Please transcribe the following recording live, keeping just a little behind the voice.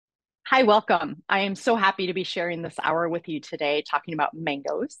Hi, welcome. I am so happy to be sharing this hour with you today, talking about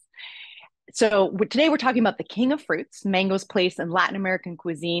mangoes. Today we're talking about the king of fruits, mango's place in Latin American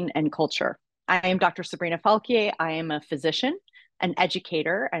cuisine and culture. I am Dr. Sabrina Falquier. I am a physician, an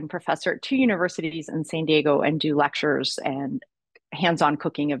educator, and professor at two universities in San Diego and do lectures and hands-on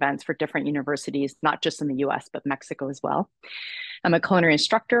cooking events for different universities, not just in the US, but Mexico as well. I'm a culinary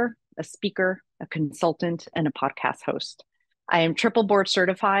instructor, a speaker, a consultant, and a podcast host. I am triple board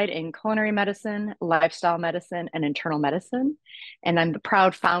certified in culinary medicine, lifestyle medicine, and internal medicine. And I'm the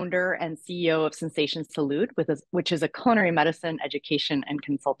proud founder and CEO of Sensation Salud, which is a culinary medicine education and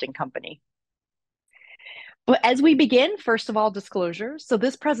consulting company. But as we begin, first of all, disclosure. So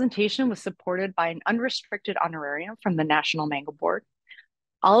this presentation was supported by an unrestricted honorarium from the National Mango Board.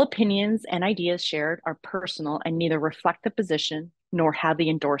 All opinions and ideas shared are personal and neither reflect the position nor have the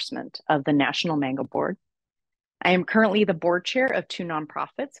endorsement of the National Mango Board. I am currently the board chair of two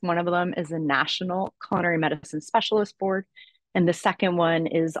nonprofits. One of them is the National Culinary Medicine Specialist Board, and the second one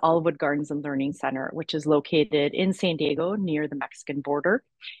is Olivewood Gardens and Learning Center, which is located in San Diego near the Mexican border,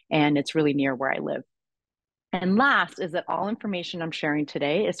 and it's really near where I live. And last is that all information I'm sharing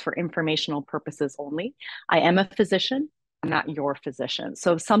today is for informational purposes only. I am a physician. I'm not your physician.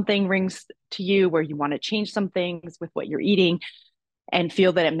 So if something rings to you where you want to change some things with what you're eating and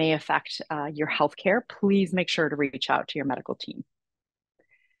feel that it may affect your healthcare, please make sure to reach out to your medical team.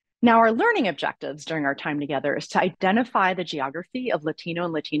 Now, our learning objectives during our time together is to identify the geography of Latino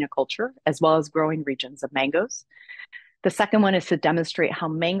and Latina culture, as well as growing regions of mangoes. The second one is to demonstrate how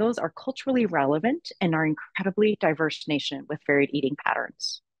mangoes are culturally relevant in our incredibly diverse nation with varied eating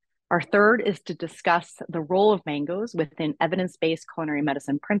patterns. Our third is to discuss the role of mangoes within evidence-based culinary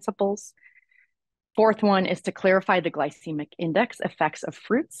medicine principles. Fourth one is to clarify the glycemic index effects of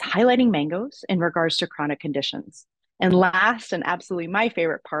fruits, highlighting mangoes in regards to chronic conditions. And last, and absolutely my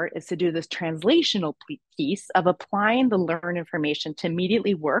favorite part, is to do this translational piece of applying the learned information to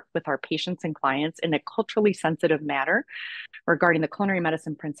immediately work with our patients and clients in a culturally sensitive manner regarding the culinary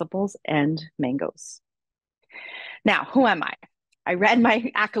medicine principles and mangoes. Now, who am I? I read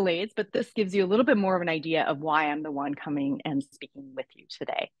my accolades, but this gives you a little bit more of an idea of why I'm the one coming and speaking with you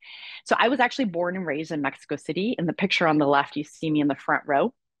today. So I was actually born and raised in Mexico City. In the picture on the left, you see me in the front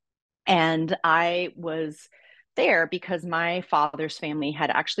row. And I was there because my father's family had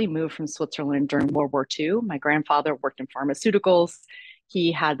actually moved from Switzerland during World War II. My grandfather worked in pharmaceuticals.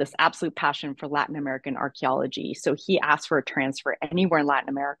 He had this absolute passion for Latin American archaeology. So he asked for a transfer anywhere in Latin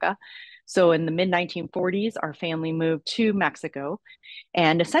America. So in the mid 1940s, our family moved to Mexico.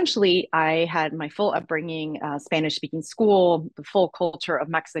 And essentially, I had my full upbringing, Spanish speaking school, the full culture of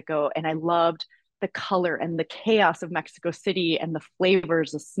Mexico. And I loved the color and the chaos of Mexico City and the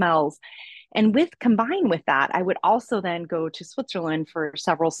flavors, the smells. And combined with that, I would also then go to Switzerland for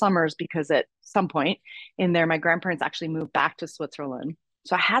several summers because at some point in there, my grandparents actually moved back to Switzerland.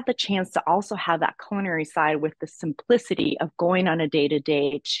 So I had the chance to also have that culinary side with the simplicity of going on a day to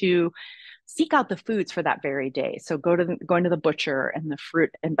day to seek out the foods for that very day. So going to the butcher and the fruit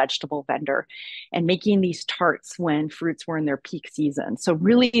and vegetable vendor and making these tarts when fruits were in their peak season. So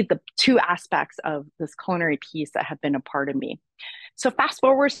really the two aspects of this culinary piece that have been a part of me. So fast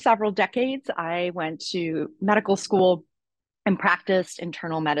forward several decades, I went to medical school and practiced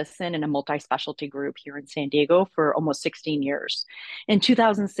internal medicine in a multi-specialty group here in San Diego for almost 16 years. In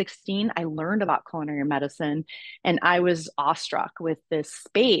 2016, I learned about culinary medicine, and I was awestruck with this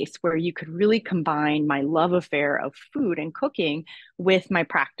space where you could really combine my love affair of food and cooking with my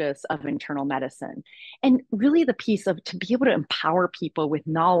practice of internal medicine. And really the piece of to be able to empower people with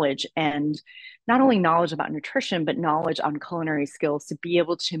knowledge, and not only knowledge about nutrition, but knowledge on culinary skills to be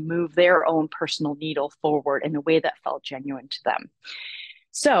able to move their own personal needle forward in a way that felt genuine to them.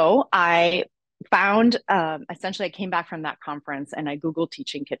 So I found, essentially, I came back from that conference and I Googled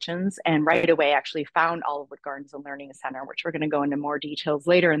teaching kitchens, and right away actually found Olivewood Gardens and Learning Center, which we're going to go into more details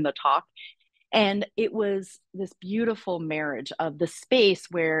later in the talk. And it was this beautiful marriage of the space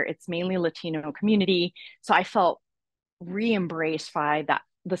where it's mainly Latino community. So I felt re-embraced by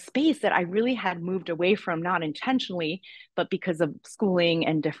the space that I really had moved away from, not intentionally, but because of schooling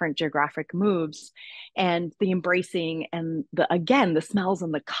and different geographic moves, and the embracing and the smells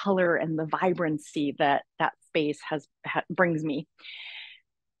and the color and the vibrancy that space brings me.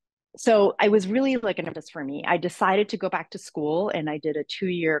 So I was really like an impetus for me. I decided to go back to school and I did a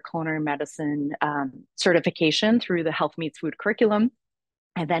 2-year culinary medicine certification through the Health Meets Food curriculum.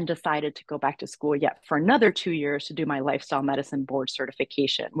 I then decided to go back to school yet for another 2 years to do my lifestyle medicine board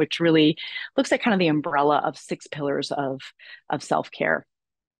certification, which really looks like kind of the umbrella of 6 pillars of self-care.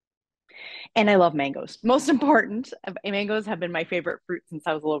 And I love mangoes. Most important, mangoes have been my favorite fruit since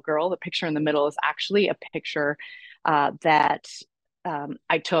I was a little girl. The picture in the middle is actually a picture that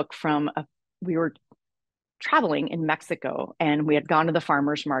I took we were traveling in Mexico and we had gone to the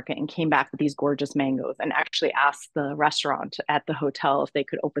farmer's market and came back with these gorgeous mangoes and actually asked the restaurant at the hotel if they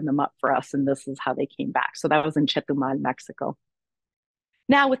could open them up for us. And this is how they came back. So that was in Chetumal, Mexico.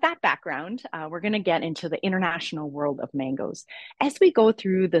 Now, with that background, we're going to get into the international world of mangoes. As we go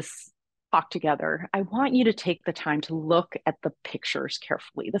through this talk together, I want you to take the time to look at the pictures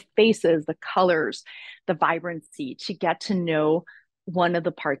carefully, the faces, the colors, the vibrancy, to get to know one of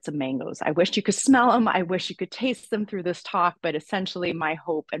the parts of mangoes. I wish you could smell them. I wish you could taste them through this talk, but essentially my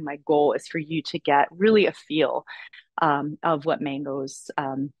hope and my goal is for you to get really a feel of what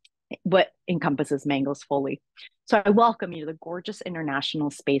encompasses mangoes fully. So I welcome you to the gorgeous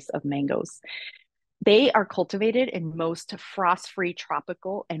international space of mangoes. They are cultivated in most frost-free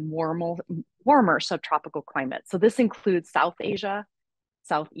tropical and warmer subtropical climates. So this includes South Asia,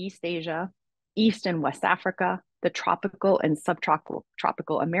 Southeast Asia, East and West Africa, the tropical and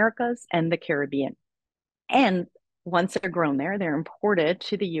subtropical Americas, and the Caribbean. And once they're grown there, they're imported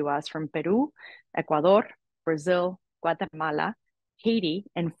to the US from Peru, Ecuador, Brazil, Guatemala, Haiti,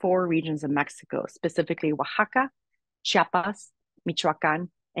 and 4 regions of Mexico, specifically Oaxaca, Chiapas,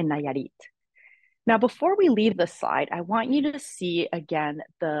 Michoacan, and Nayarit. Now, before we leave this slide, I want you to see again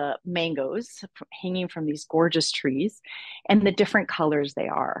the mangoes hanging from these gorgeous trees and the different colors they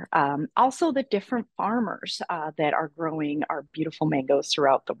are. Also, the different farmers that are growing our beautiful mangoes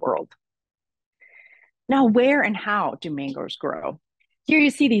throughout the world. Now, where and how do mangoes grow? Here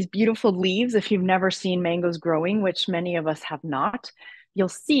you see these beautiful leaves. If you've never seen mangoes growing, which many of us have not, you'll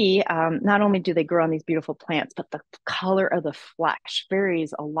see not only do they grow on these beautiful plants, but the color of the flesh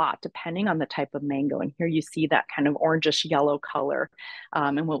varies a lot depending on the type of mango. And here you see that kind of orangish yellow color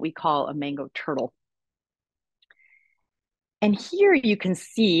and what we call a mango turtle. And here you can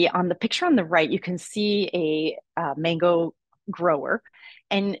see on the picture on the right, you can see a mango grower.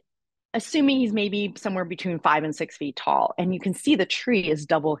 And assuming he's maybe somewhere between 5 and 6 feet tall, and you can see the tree is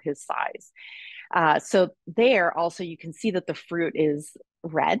double his size. So there also you can see that the fruit is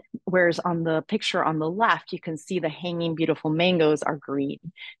red, whereas on the picture on the left, you can see the hanging beautiful mangoes are green.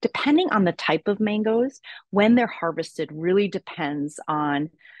 Depending on the type of mangoes, when they're harvested really depends on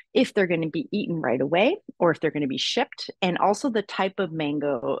if they're going to be eaten right away or if they're going to be shipped. And also the type of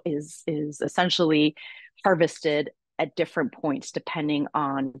mango is essentially harvested at different points depending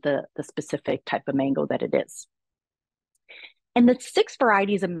on the specific type of mango that it is. And the 6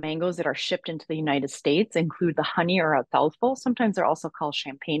 varieties of mangoes that are shipped into the United States include the honey or Ataulfo. Sometimes they're also called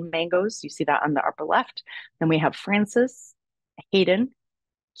champagne mangoes. You see that on the upper left. Then we have Francis, Hayden,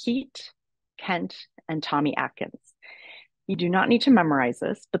 Keat, Kent, and Tommy Atkins. You do not need to memorize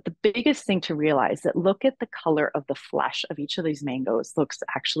this, but the biggest thing to realize that look at the color of the flesh of each of these mangoes. Looks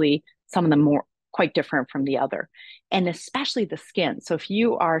actually some of them more quite different from the other, and especially the skin. So if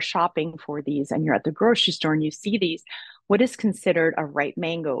you are shopping for these and you're at the grocery store and you see these, what is considered a ripe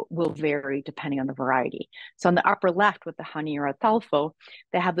mango will vary depending on the variety. So on the upper left with the honey or Ataulfo,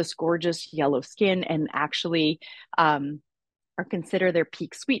 they have this gorgeous yellow skin and actually are considered their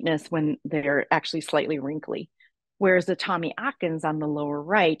peak sweetness when they're actually slightly wrinkly. Whereas the Tommy Atkins on the lower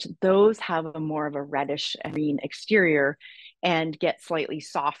right, those have a more of a reddish and green exterior and get slightly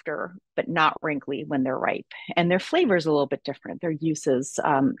softer, but not wrinkly when they're ripe. And their flavor is a little bit different. Their uses,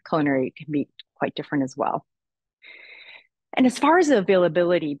 culinary, can be quite different as well. And as far as the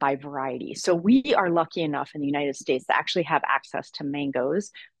availability by variety, so we are lucky enough in the United States to actually have access to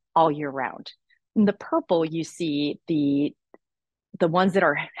mangoes all year round. In the purple, you see the ones that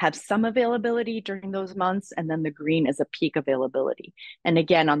have some availability during those months, and then the green is a peak availability. And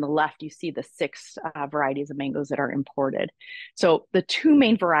again, on the left, you see the 6 varieties of mangoes that are imported. So the 2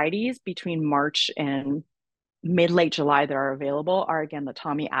 main varieties between March and mid-late July that are available are again the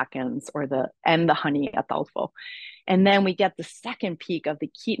Tommy Atkins and the honey Ataulfo. And then we get the second peak of the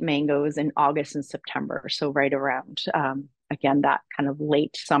Keat mangoes in August and September. So right around, again, that kind of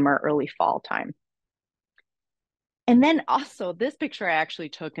late summer, early fall time. And then also this picture I actually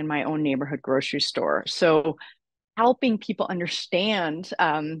took in my own neighborhood grocery store. So helping people understand,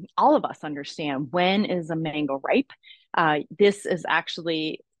 all of us understand, when is a mango ripe. This is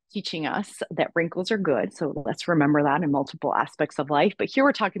actually teaching us that wrinkles are good. So let's remember that in multiple aspects of life. But here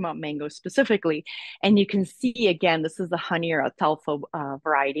we're talking about mangoes specifically. And you can see, again, this is the honey or Ataulfo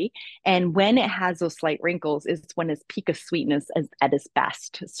variety. And when it has those slight wrinkles is when its peak of sweetness is at its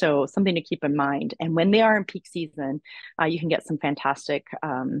best. So something to keep in mind. And when they are in peak season, you can get some fantastic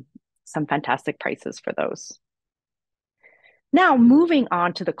prices for those. Now, moving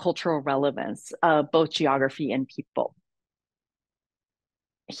on to the cultural relevance of both geography and people.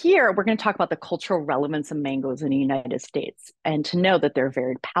 Here, we're going to talk about the cultural relevance of mangoes in the United States and to know that there are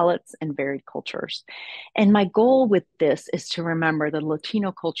varied palates and varied cultures. And my goal with this is to remember that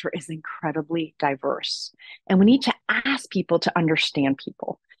Latino culture is incredibly diverse. And we need to ask people to understand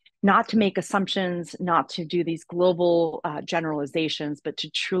people, not to make assumptions, not to do these global generalizations, but to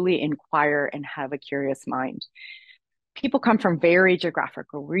truly inquire and have a curious mind. People come from varied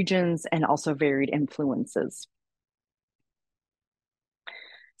geographical regions and also varied influences.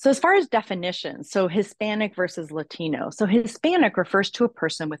 So, as far as definitions, so Hispanic versus Latino. So, Hispanic refers to a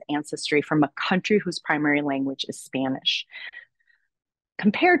person with ancestry from a country whose primary language is Spanish.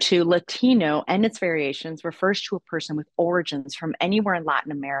 Compared to Latino and its variations refers to a person with origins from anywhere in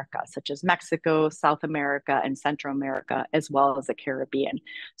Latin America, such as Mexico, South America, and Central America, as well as the Caribbean.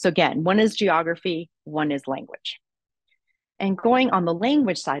 So, again, one is geography, one is language. And going on the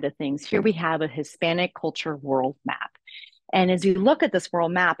language side of things, here we have a Hispanic culture world map. And as you look at this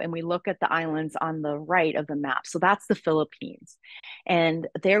world map and we look at the islands on the right of the map, so that's the Philippines. And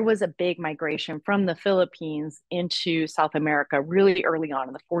there was a big migration from the Philippines into South America really early on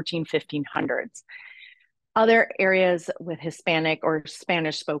in the 1500s. Other areas with Hispanic or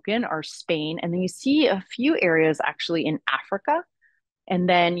Spanish spoken are Spain. And then you see a few areas actually in Africa. And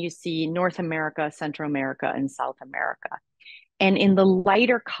then you see North America, Central America, and South America. And in the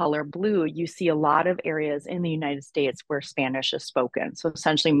lighter color blue, you see a lot of areas in the United States where Spanish is spoken. So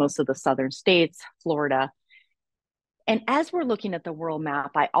essentially most of the southern states, Florida. And as we're looking at the world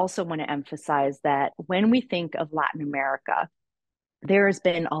map, I also want to emphasize that when we think of Latin America, there has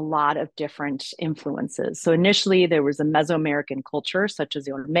been a lot of different influences. So initially there was a Mesoamerican culture such as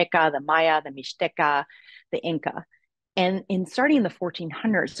the Olmeca, the Maya, the Mixteca, the Inca. And in starting in the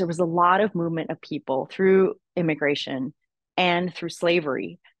 1400s, there was a lot of movement of people through immigration and through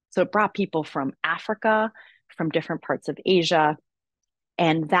slavery. So it brought people from Africa, from different parts of Asia,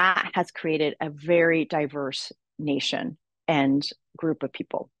 and that has created a very diverse nation and group of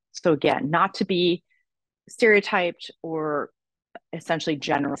people. So again, not to be stereotyped or essentially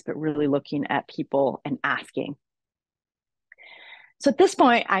generous, but really looking at people and asking. So at this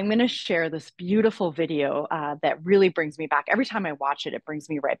point, I'm going to share this beautiful video that really brings me back. Every time I watch it, it brings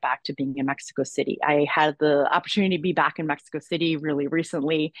me right back to being in Mexico City. I had the opportunity to be back in Mexico City really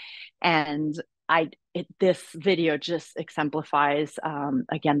recently, and this video just exemplifies,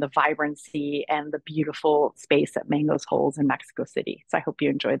 again, the vibrancy and the beautiful space that mangoes holds in Mexico City. So I hope you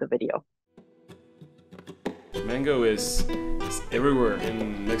enjoy the video. Mango is everywhere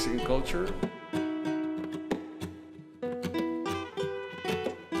in Mexican culture.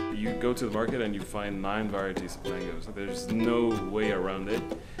 You go to the market and you find 9 varieties of mangoes. There's no way around it.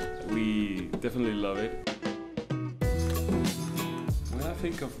 We definitely love it. When I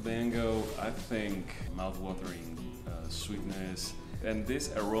think of mango, I think mouth-watering sweetness and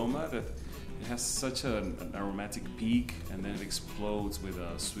this aroma that it has such an aromatic peak and then it explodes with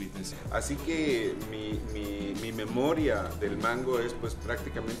a sweetness. Así que mi memoria del mango es pues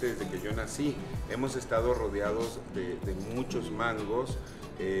prácticamente desde que yo nací. Hemos estado rodeados de muchos mangos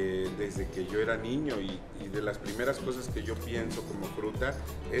desde que yo era niño y de las primeras cosas que yo pienso como fruta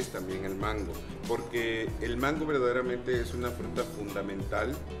es también el mango. Porque el mango verdaderamente es una fruta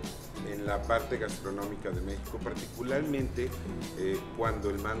fundamental en la parte gastronómica de México, particularmente cuando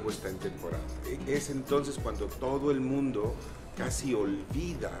el mango está en temporada. Es entonces cuando todo el mundo casi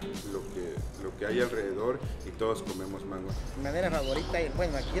olvida lo que hay alrededor y todos comemos mango. Mi manera favorita,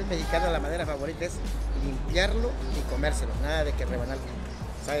 bueno, aquí el mexicano la manera favorita es limpiarlo y comérselo, nada de que rebanarlo.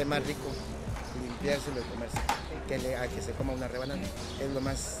 Sabe más rico limpiárselo y comérselo a que se coma una rebanada.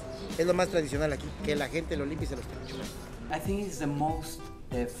 Es lo más tradicional aquí, que la gente lo limpie y se lo esté chupando. I think it's the most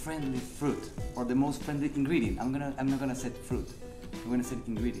friendly fruit or the most friendly ingredient. I'm not gonna say fruit. I'm gonna say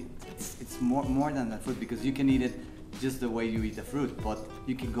ingredient. It's more than a fruit because you can eat it just the way you eat the fruit, but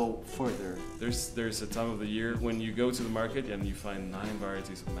you can go further. There's a time of the year when you go to the market and you find 9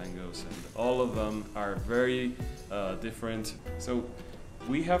 varieties of mangoes, and all of them are very different. So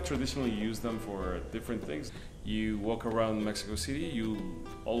we have traditionally used them for different things. You walk around Mexico City, you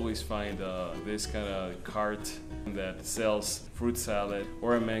always find this kind of cart that sells fruit salad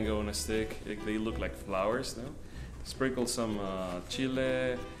or a mango on a stick. They look like flowers, no? Sprinkle some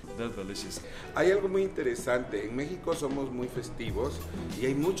chile, they're delicious. Hay algo muy interesante, en México somos muy festivos y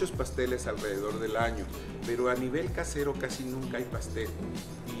hay muchos pasteles alrededor del año, pero a nivel casero casi nunca hay pastel.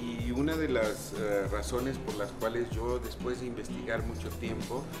 Y Y una de las razones por las cuales yo, después de investigar mucho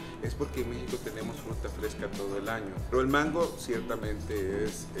tiempo, es porque en México tenemos fruta fresca todo el año. Pero el mango ciertamente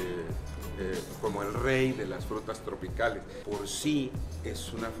es como el rey de las frutas tropicales. Por sí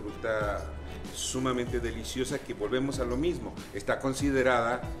es una fruta sumamente deliciosa, que volvemos a lo mismo, está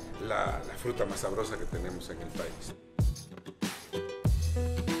considerada la fruta más sabrosa que tenemos en el país.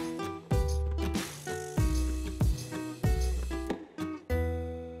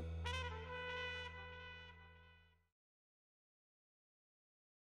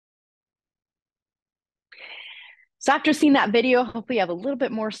 So after seeing that video, hopefully you have a little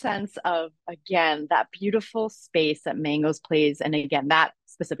bit more sense of, again, that beautiful space that Mangoes plays. And again, that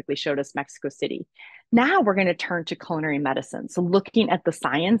specifically showed us Mexico City. Now we're going to turn to culinary medicine. So looking at the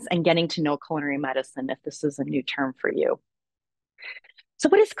science and getting to know culinary medicine, if this is a new term for you. So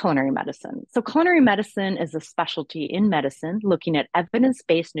what is culinary medicine? So culinary medicine is a specialty in medicine looking at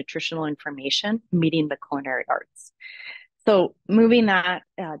evidence-based nutritional information, meeting the culinary arts. So moving that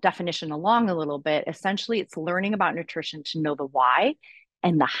definition along a little bit, essentially it's learning about nutrition to know the why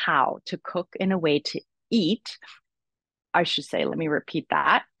and the how to cook in a way to eat. I should say, let me repeat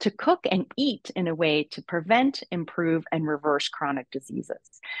that, to cook and eat in a way to prevent, improve, and reverse chronic diseases.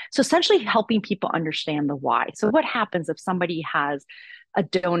 So essentially helping people understand the why. So what happens if somebody has a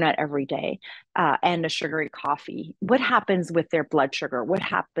donut every day and a sugary coffee? What happens with their blood sugar? What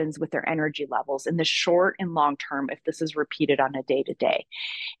happens with their energy levels in the short and long term if this is repeated on a day to day?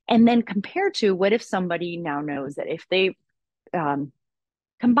 And then compared to what if somebody now knows that if they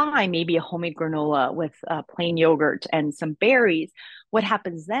combine maybe a homemade granola with plain yogurt and some berries, what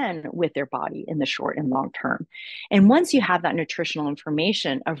happens then with their body in the short and long term? And once you have that nutritional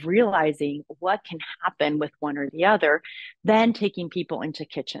information of realizing what can happen with one or the other, then taking people into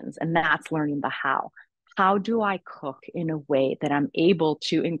kitchens, and that's learning the how. How do I cook in a way that I'm able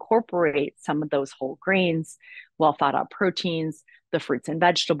to incorporate some of those whole grains, well thought out proteins, the fruits and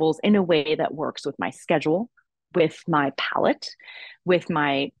vegetables in a way that works with my schedule, with my palate, with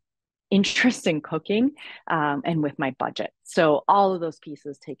my interest in cooking, and with my budget. So all of those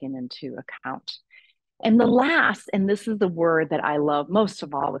pieces taken into account. And the last, and this is the word that I love most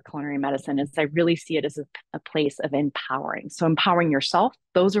of all with culinary medicine, is I really see it as a place of empowering. So empowering yourself,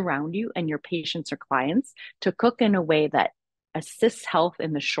 those around you, and your patients or clients to cook in a way that assists health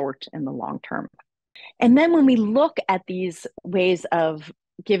in the short and the long term. And then when we look at these ways of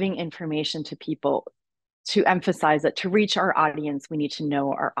giving information to people, to emphasize that to reach our audience, we need to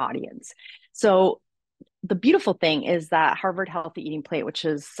know our audience. So the beautiful thing is that Harvard Healthy Eating Plate, which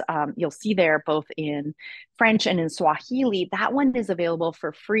is, you'll see there both in French and in Swahili, that one is available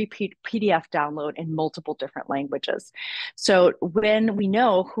for free PDF download in multiple different languages. So when we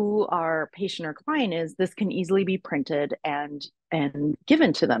know who our patient or client is, this can easily be printed and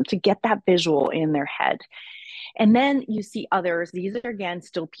given to them to get that visual in their head. And then you see others, these are again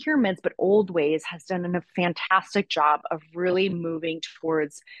still pyramids, but Old Ways has done a fantastic job of really moving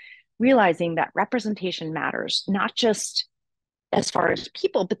towards realizing that representation matters, not just as far as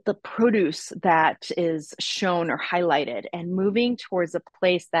people, but the produce that is shown or highlighted, and moving towards a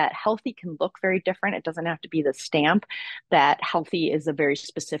place that healthy can look very different. It doesn't have to be the stamp that healthy is a very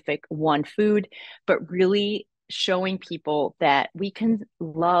specific one food, but really showing people that we can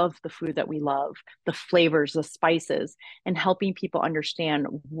love the food that we love, the flavors, the spices, and helping people understand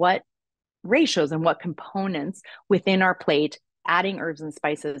what ratios and what components within our plate, adding herbs and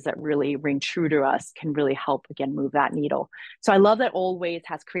spices that really ring true to us can really help, again, move that needle. So I love that Old Ways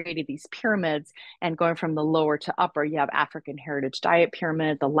has created these pyramids, and going from the lower to upper, you have African Heritage Diet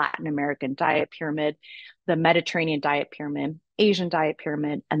Pyramid, the Latin American Diet Pyramid, the Mediterranean Diet Pyramid, Asian Diet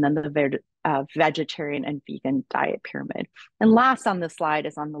Pyramid, and then the vegetarian and vegan diet pyramid. And last on this slide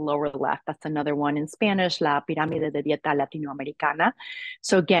is on the lower left. That's another one in Spanish, La Pirámide de Dieta Latinoamericana.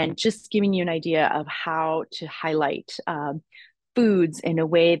 So again, just giving you an idea of how to highlight foods in a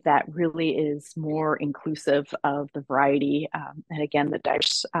way that really is more inclusive of the variety and again, the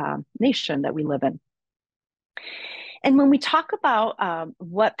diverse nation that we live in. And when we talk about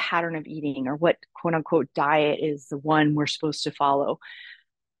what pattern of eating or what quote unquote diet is the one we're supposed to follow,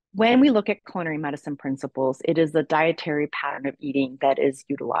 when we look at culinary medicine principles, it is the dietary pattern of eating that is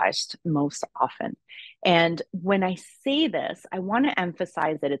utilized most often. And when I say this, I want to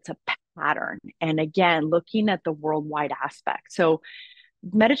emphasize that it's a pattern. And again, looking at the worldwide aspect. So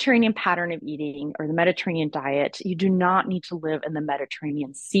Mediterranean pattern of eating or the Mediterranean diet, you do not need to live in the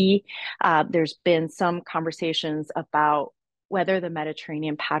Mediterranean Sea. There's been some conversations about whether the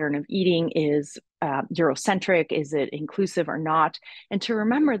Mediterranean pattern of eating is Eurocentric, is it inclusive or not? And to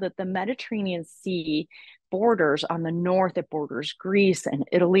remember that the Mediterranean Sea borders. On the north, it borders Greece and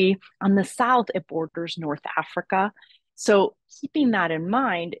Italy. On the south, it borders North Africa. So keeping that in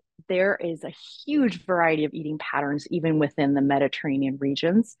mind, there is a huge variety of eating patterns even within the Mediterranean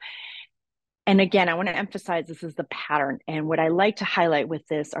regions. And again, I want to emphasize this is the pattern. And what I like to highlight with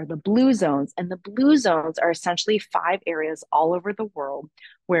this are the blue zones. And the blue zones are essentially 5 areas all over the world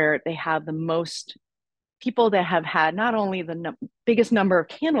where they have the most people that have had not only the biggest number of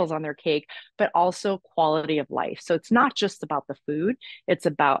candles on their cake, but also quality of life. So it's not just about the food, it's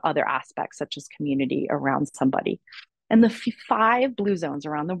about other aspects such as community around somebody. And the 5 blue zones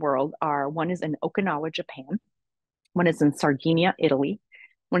around the world are, one is in Okinawa, Japan, one is in Sardinia, Italy,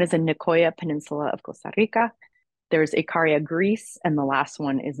 one is in Nicoya Peninsula of Costa Rica, there's Icaria, Greece, and the last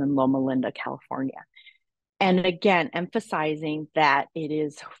one is in Loma Linda, California. And again, emphasizing that it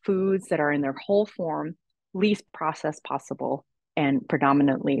is foods that are in their whole form, least processed possible, and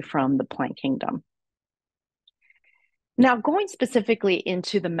predominantly from the plant kingdom. Now, going specifically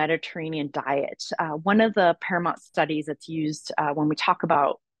into the Mediterranean diet, one of the paramount studies that's used when we talk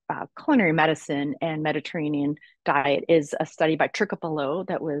about culinary medicine and Mediterranean diet is a study by Tricopolo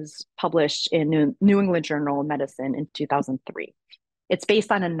that was published in New England Journal of Medicine in 2003. It's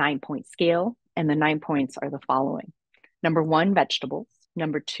based on a 9-point scale, and the 9 points are the following. Number 1, vegetables.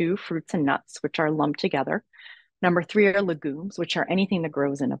 Number 2, fruits and nuts, which are lumped together. Number 3 are legumes, which are anything that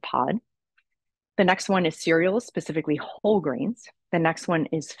grows in a pod. The next one is cereals, specifically whole grains. The next one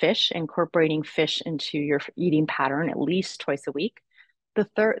is fish, incorporating fish into your eating pattern at least twice a week.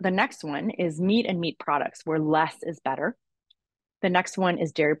 The next one is meat and meat products, where less is better. The next one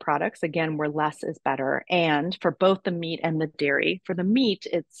is dairy products, again, where less is better. And for both the meat and the dairy, for the meat,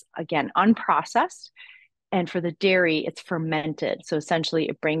 it's, again, unprocessed. And for the dairy, it's fermented. So essentially,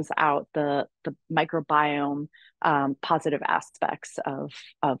 it brings out the microbiome positive aspects of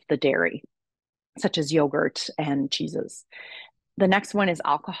the dairy, such as yogurt and cheeses. The next one is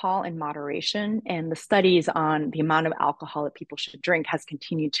alcohol in moderation. And the studies on the amount of alcohol that people should drink has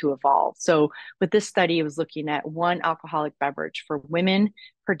continued to evolve. So with this study, it was looking at 1 alcoholic beverage for women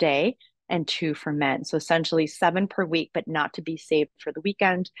per day and 2 for men. So essentially 7 per week, but not to be saved for the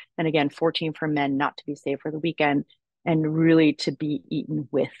weekend. And again, 14 for men, not to be saved for the weekend, and really to be eaten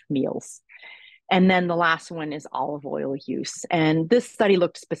with meals. And then the last one is olive oil use. And this study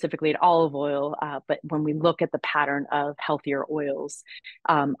looked specifically at olive oil, but when we look at the pattern of healthier oils,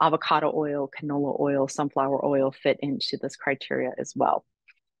 avocado oil, canola oil, sunflower oil fit into this criteria as well.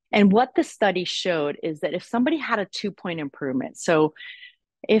 And what the study showed is that if somebody had a 2-point improvement, so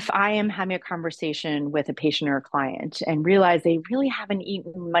if I am having a conversation with a patient or a client and realize they really haven't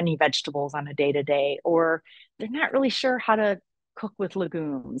eaten many vegetables on a day-to-day, or they're not really sure how to cook with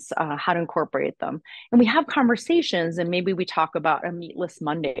legumes, how to incorporate them. And we have conversations, and maybe we talk about a meatless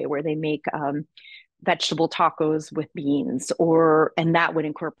Monday where they make vegetable tacos with beans, and that would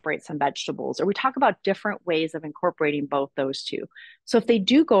incorporate some vegetables. Or we talk about different ways of incorporating both those two. So if they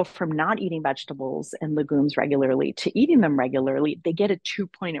do go from not eating vegetables and legumes regularly to eating them regularly, they get a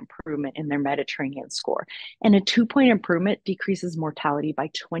 2-point improvement in their Mediterranean score. And a 2-point improvement decreases mortality by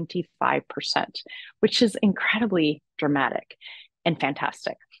 25%, which is incredibly dramatic and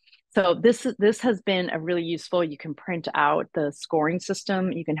fantastic. So this has been a really useful. You can print out the scoring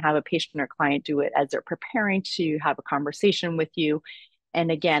system. You can have a patient or client do it as they're preparing to have a conversation with you.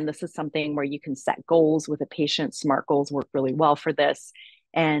 And again, this is something where you can set goals with a patient. SMART goals work really well for this,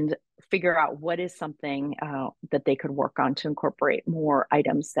 and figure out what is something that they could work on to incorporate more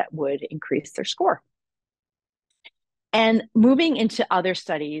items that would increase their score. And moving into other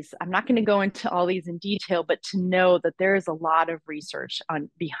studies, I'm not going to go into all these in detail, but to know that there is a lot of research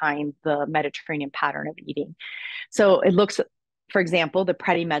behind the Mediterranean pattern of eating. So it looks, for example, the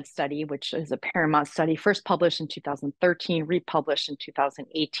PREDIMED study, which is a paramount study, first published in 2013, republished in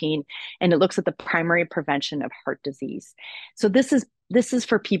 2018, and it looks at the primary prevention of heart disease. So this is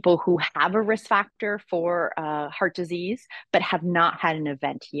for people who have a risk factor for heart disease, but have not had an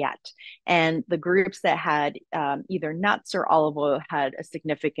event yet. And the groups that had either nuts or olive oil had a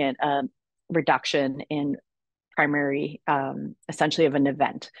significant reduction in primary, essentially of an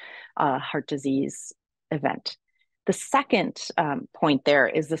event, heart disease event. The second point there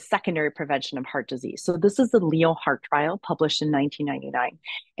is the secondary prevention of heart disease. So this is the Leo Heart Trial published in 1999.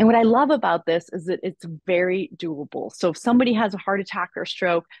 And what I love about this is that it's very doable. So if somebody has a heart attack or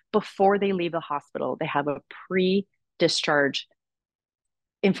stroke, before they leave the hospital, they have a pre-discharge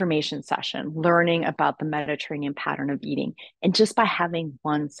information session, learning about the Mediterranean pattern of eating. And just by having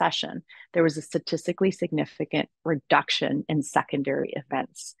one session, there was a statistically significant reduction in secondary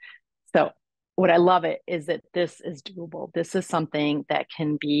events. So what I love it is that this is doable. This is something that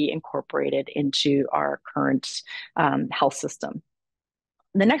can be incorporated into our current health system.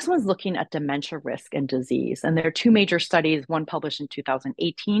 The next one's looking at dementia risk and disease. And there are two major studies, one published in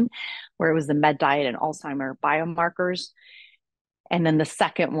 2018, where it was the Med Diet and Alzheimer biomarkers. And then the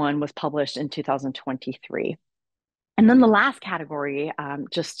second one was published in 2023. And then the last category,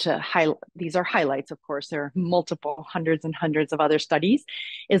 just to highlight, these are highlights, of course, there are multiple hundreds and hundreds of other studies,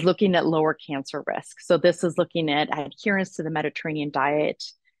 is looking at lower cancer risk. So this is looking at adherence to the Mediterranean diet,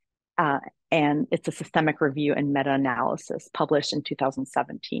 and it's a systemic review and meta-analysis published in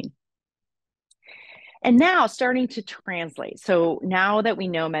 2017. And now starting to translate. So now that we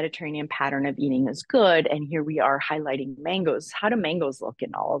know Mediterranean pattern of eating is good, and here we are highlighting mangoes, how do mangoes look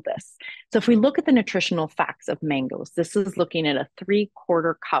in all of this? So if we look at the nutritional facts of mangoes, this is looking at a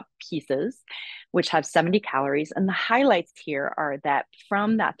 3/4 cup pieces, which have 70 calories. And the highlights here are that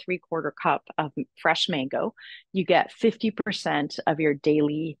from that 3/4 cup of fresh mango, you get 50% of your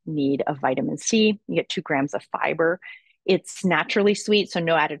daily need of vitamin C. You get 2 grams of fiber. It's naturally sweet, so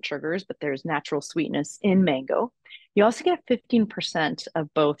no added sugars, but there's natural sweetness in mango. You also get 15%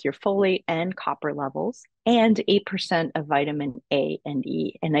 of both your folate and copper levels and 8% of vitamin A and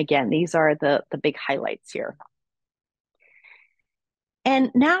E. And again, these are the big highlights here.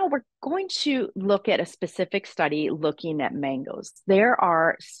 And now we're going to look at a specific study looking at mangoes. There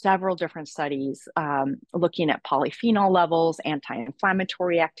are several different studies looking at polyphenol levels,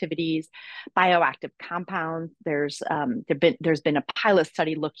 anti-inflammatory activities, bioactive compounds. There's been a pilot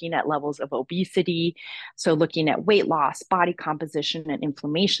study looking at levels of obesity, so looking at weight loss, body composition, and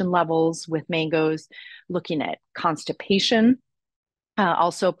inflammation levels with mangoes, looking at constipation.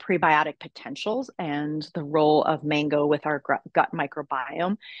 Also prebiotic potentials and the role of mango with our gut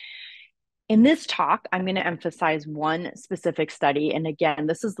microbiome. In this talk, I'm going to emphasize one specific study. And again,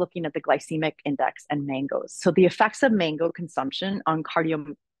 this is looking at the glycemic index and mangoes. So the effects of mango consumption on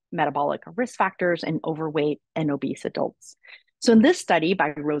cardiometabolic risk factors in overweight and obese adults. So in this study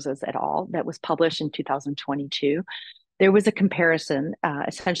by Rosas et al. That was published in 2022, there was a comparison,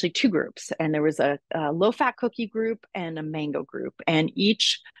 essentially 2 groups, and there was a low-fat cookie group and a mango group, and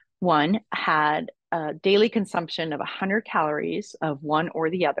each one had a daily consumption of 100 calories of one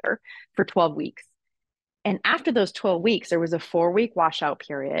or the other for 12 weeks. And after those 12 weeks, there was a 4-week washout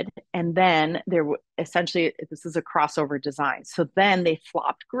period. And then essentially, this is a crossover design. So then they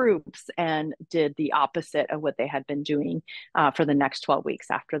flopped groups and did the opposite of what they had been doing for the next 12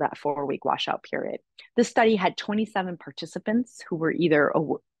 weeks after that 4-week washout period. This study had 27 participants who were either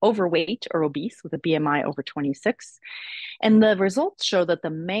overweight or obese with a BMI over 26. And the results show that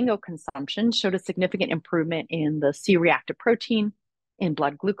the mango consumption showed a significant improvement in the C-reactive protein, in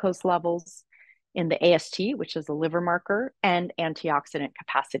blood glucose levels, in the AST, which is a liver marker, and antioxidant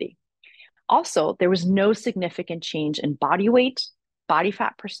capacity. Also, there was no significant change in body weight, body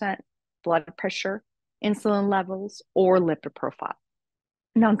fat percent, blood pressure, insulin levels, or lipid profile.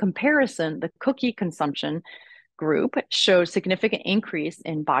 Now, in comparison, the cookie consumption group showed significant increase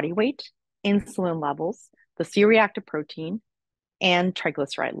in body weight, insulin levels, the C-reactive protein, and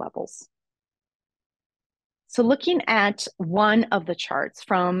triglyceride levels. So looking at one of the charts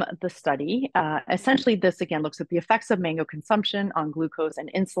from the study, essentially this again looks at the effects of mango consumption on glucose and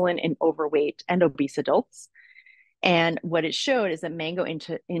insulin in overweight and obese adults. And what it showed is that mango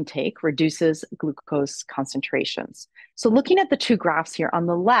intake reduces glucose concentrations. So looking at the 2 graphs here, on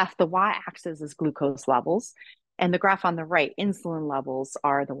the left, the y-axis is glucose levels, and the graph on the right, insulin levels,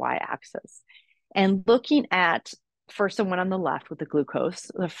 are the y-axis. And looking at first the one on the left with the glucose,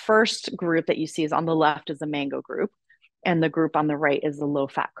 the first group that you see is on the left is the mango group, and the group on the right is the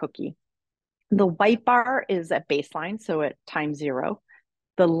low-fat cookie. The white bar is at baseline, so at time 0.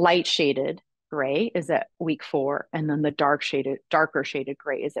 The light shaded gray is at week 4, and then the darker shaded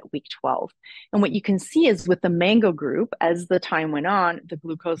gray is at week 12. And what you can see is with the mango group, as the time went on, the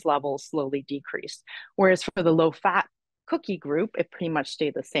glucose levels slowly decreased, whereas for the low-fat cookie group, it pretty much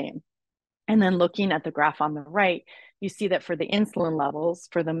stayed the same. And then looking at the graph on the right, you see that for the insulin levels,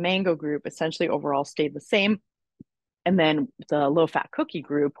 for the mango group, essentially overall stayed the same. And then the low-fat cookie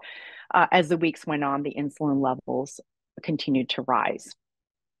group, as the weeks went on, the insulin levels continued to rise.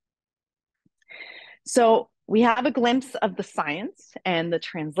 So we have a glimpse of the science and the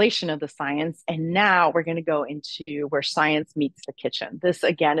translation of the science. And now we're going to go into where science meets the kitchen. This,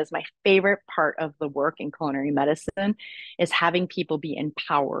 again, is my favorite part of the work in culinary medicine, is having people be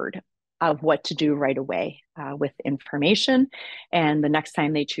empowered of what to do right away with information. And the next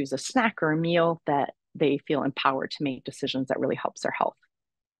time they choose a snack or a meal, that they feel empowered to make decisions that really helps their health.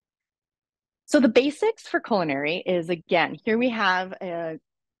 So the basics for culinary is, again, here we have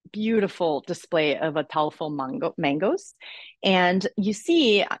beautiful display of Atalfo mangoes. And you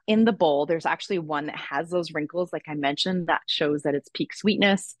see in the bowl, there's actually one that has those wrinkles, like I mentioned, that shows that it's peak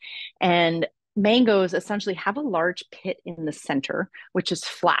sweetness. And mangoes essentially have a large pit in the center, which is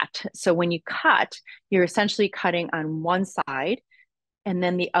flat. So when you cut, you're essentially cutting on one side and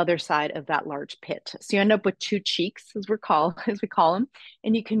then the other side of that large pit. So you end up with two cheeks, as we call them,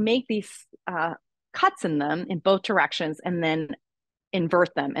 and you can make these cuts in them in both directions, and then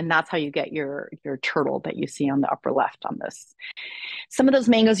invert them, and that's how you get your turtle that you see on the upper left on this. Some of those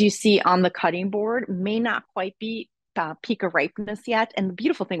mangoes you see on the cutting board may not quite be peak of ripeness yet, and the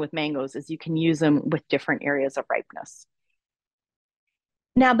beautiful thing with mangoes is you can use them with different areas of ripeness.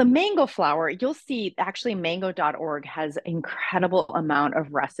 Now, the mango flour, you'll see actually mango.org has an incredible amount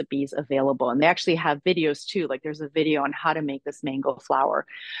of recipes available. And they actually have videos too. Like there's a video on how to make this mango flour.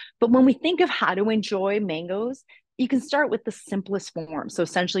 But when we think of how to enjoy mangoes, you can start with the simplest form. So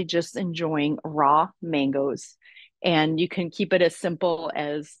essentially just enjoying raw mangoes. And you can keep it as simple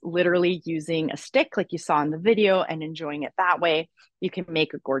as literally using a stick like you saw in the video and enjoying it that way. You can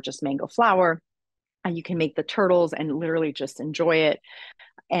make a gorgeous mango flour. And you can make the turtles and literally just enjoy it.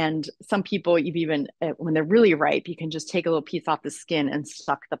 And some people, you've even, when they're really ripe, you can just take a little piece off the skin and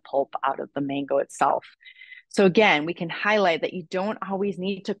suck the pulp out of the mango itself. So again, we can highlight that you don't always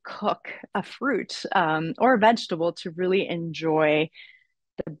need to cook a fruit or a vegetable to really enjoy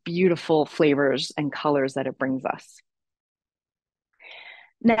the beautiful flavors and colors that it brings us.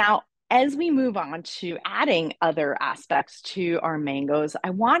 Now, as we move on to adding other aspects to our mangoes,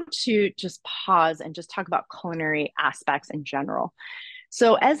 I want to just pause and just talk about culinary aspects in general.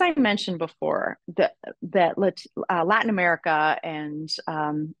 So, as I mentioned before, Latin America and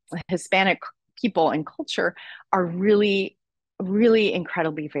Hispanic people and culture are really, really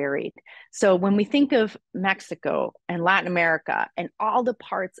incredibly varied. So, when we think of Mexico and Latin America and all the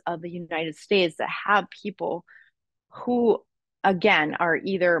parts of the United States that have people who again are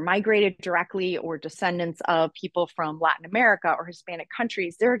either migrated directly or descendants of people from Latin America or Hispanic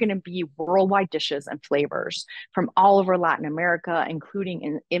countries, there are going to be worldwide dishes and flavors from all over Latin America,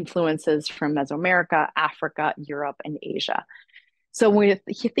 including influences from Mesoamerica, Africa, Europe, and Asia. So we're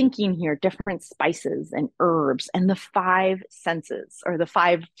thinking here different spices and herbs and the five senses or the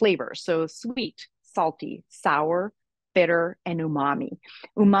five flavors. So sweet, salty, sour, bitter, and umami.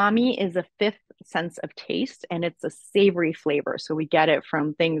 Umami is a fifth sense of taste, and it's a savory flavor. So we get it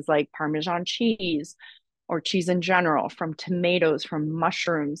from things like Parmesan cheese or cheese in general, from tomatoes, from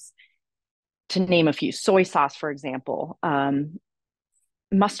mushrooms, to name a few. Soy sauce, for example.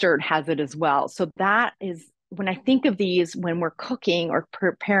 Mustard has it as well. So that is, when I think of these, when we're cooking or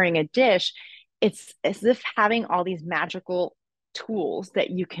preparing a dish, it's as if having all these magical tools that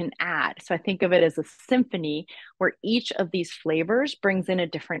you can add. So I think of it as a symphony where each of these flavors brings in a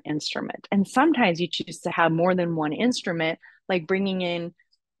different instrument. And sometimes you choose to have more than one instrument, like bringing in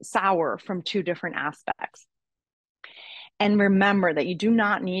sour from two different aspects. And remember that you do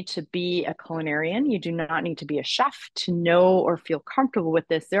not need to be a culinarian. You do not need to be a chef to know or feel comfortable with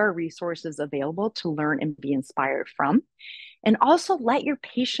this. There are resources available to learn and be inspired from. And also let your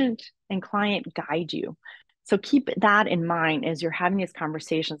patient and client guide you. So keep that in mind as you're having these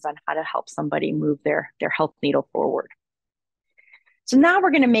conversations on how to help somebody move their health needle forward. So now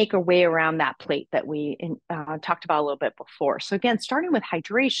we're going to make our way around that plate that we talked about a little bit before. So again, starting with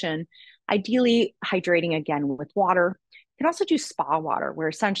hydration, ideally hydrating again with water. You can also do spa water, where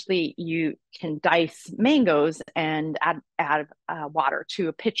essentially you can dice mangoes and add water to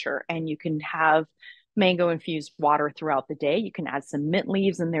a pitcher, and you can have mango infused water throughout the day. You can add some mint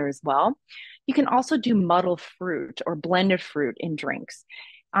leaves in there as well. You can also do muddled fruit or blended fruit in drinks.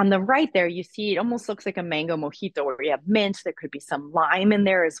 On the right there, you see it almost looks like a mango mojito where you have mint. There could be some lime in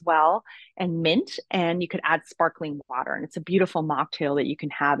there as well, and mint, and you could add sparkling water. And it's a beautiful mocktail that you can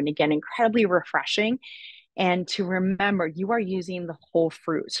have. And again, incredibly refreshing. And to remember, you are using the whole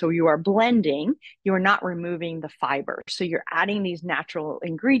fruit. So you are blending, you are not removing the fiber. So you're adding these natural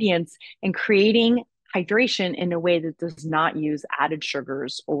ingredients and creating hydration in a way that does not use added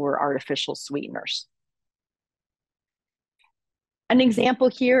sugars or artificial sweeteners. An example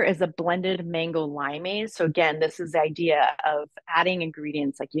here is a blended mango limeade. So again, this is the idea of adding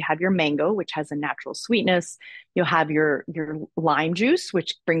ingredients like you have your mango, which has a natural sweetness. You'll have your lime juice,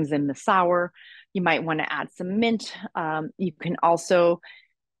 which brings in the sour. You might want to add some mint. You can also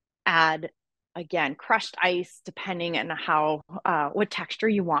add, again, crushed ice, depending on how what texture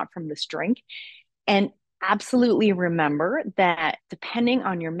you want from this drink. And absolutely remember that depending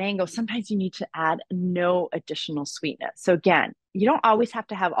on your mango, sometimes you need to add no additional sweetness. So again, you don't always have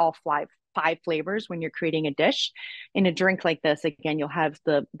to have all 5 flavors when you're creating a dish. In a drink like this, again, you'll have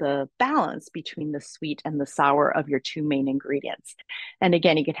the balance between the sweet and the sour of your 2 main ingredients. And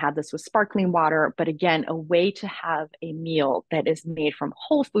again, you could have this with sparkling water, but again, a way to have a meal that is made from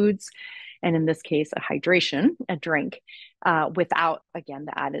whole foods, and in this case, a hydration, a drink, without, again,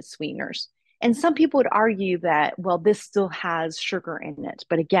 the added sweeteners. And some people would argue that, well, this still has sugar in it.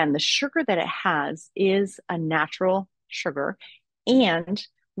 But again, the sugar that it has is a natural sugar. And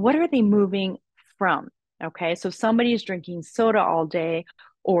what are they moving from? Okay, so if somebody is drinking soda all day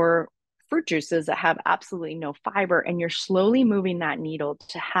or fruit juices that have absolutely no fiber, and you're slowly moving that needle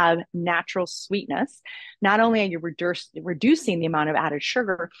to have natural sweetness, not only are you reducing the amount of added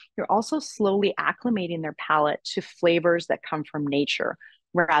sugar, you're also slowly acclimating their palate to flavors that come from nature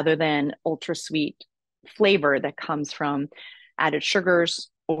rather than ultra sweet flavor that comes from added sugars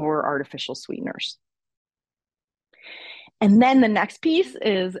or artificial sweeteners. And then the next piece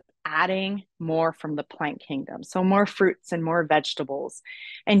is adding more from the plant kingdom. So more fruits and more vegetables.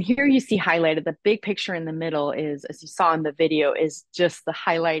 And here you see highlighted, the big picture in the middle is, as you saw in the video, is just the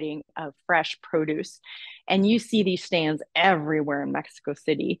highlighting of fresh produce. And you see these stands everywhere in Mexico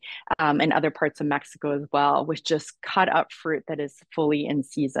City and other parts of Mexico as well, with just cut up fruit that is fully in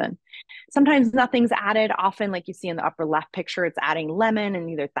season. Sometimes nothing's added. Often, like you see in the upper left picture, it's adding lemon and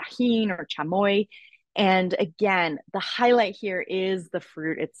either tajin or chamoy. And again, the highlight here is the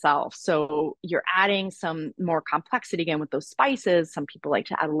fruit itself. So you're adding some more complexity again with those spices. Some people like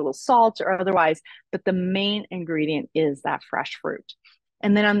to add a little salt or otherwise, but the main ingredient is that fresh fruit.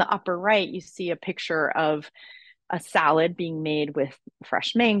 And then on the upper right, you see a picture of a salad being made with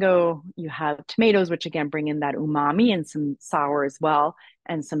fresh mango. You have tomatoes, which again bring in that umami, and some sour as well,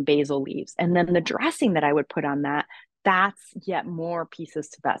 and some basil leaves. And then the dressing that I would put on that, that's yet more pieces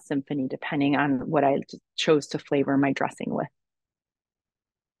to that symphony, depending on what I chose to flavor my dressing with.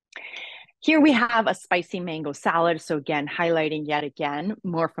 Here we have a spicy mango salad. So again, highlighting yet again,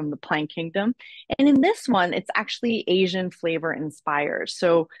 more from the plant kingdom. And in this one, it's actually Asian flavor inspired.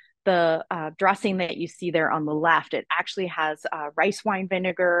 So the dressing that you see there on the left, it actually has rice wine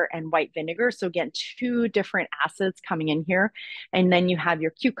vinegar and white vinegar. So again, 2 different acids coming in here. And then you have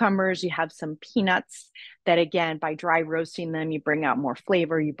your cucumbers, you have some peanuts that again, by dry roasting them, you bring out more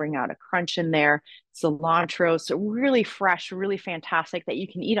flavor, you bring out a crunch in there, cilantro. So really fresh, really fantastic that you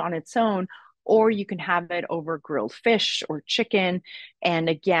can eat on its own, or you can have it over grilled fish or chicken. And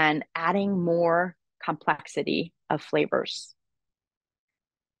again, adding more complexity of flavors.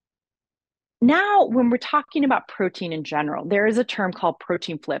 Now, when we're talking about protein in general, there is a term called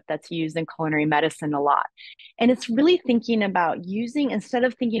protein flip that's used in culinary medicine a lot. And it's really thinking about using, instead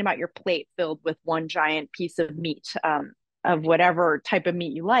of thinking about your plate filled with one giant piece of meat, of whatever type of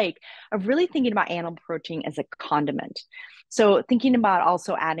meat you like, of really thinking about animal protein as a condiment. So thinking about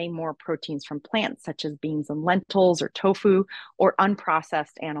also adding more proteins from plants, such as beans and lentils or tofu, or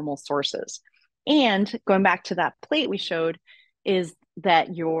unprocessed animal sources. And going back to that plate we showed, is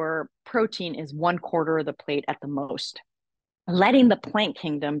that your protein is 1/4 of the plate at the most. Letting the plant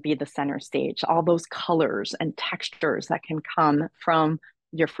kingdom be the center stage, all those colors and textures that can come from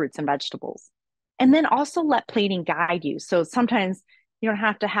your fruits and vegetables. And then also let plating guide you. So sometimes you don't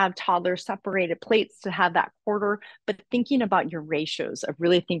have to have toddler separated plates to have that quarter, but thinking about your ratios of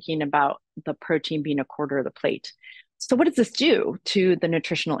really thinking about the protein being 1/4 of the plate. So what does this do to the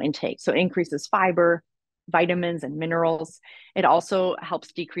nutritional intake? So it increases fiber, vitamins and minerals. It also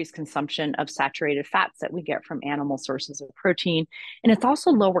helps decrease consumption of saturated fats that we get from animal sources of protein. And it's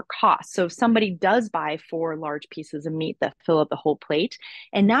also lower cost. So if somebody does buy 4 large pieces of meat that fill up the whole plate,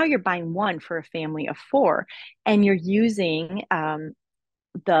 and now you're buying 1 for a family of 4, and you're using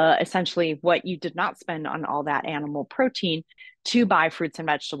the essentially what you did not spend on all that animal protein to buy fruits and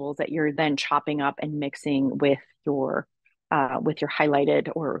vegetables that you're then chopping up and mixing with your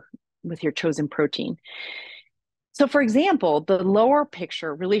highlighted or with your chosen protein. So for example, the lower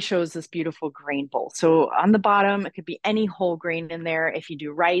picture really shows this beautiful grain bowl. So on the bottom, it could be any whole grain in there. If you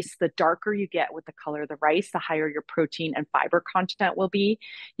do rice, the darker you get with the color of the rice, the higher your protein and fiber content will be.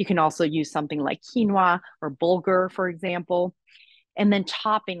 You can also use something like quinoa or bulgur, for example, and then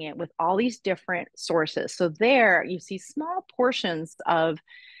topping it with all these different sources. So there you see small portions of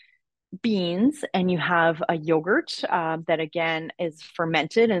beans, and you have a yogurt that again is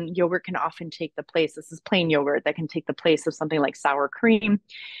fermented, and yogurt can often take the place, this is plain yogurt, that can take the place of something like sour cream.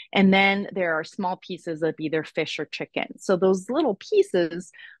 And then there are small pieces of either fish or chicken. So those little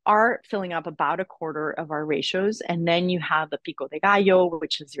pieces are filling up about 1/4 of our ratios. And then you have the pico de gallo,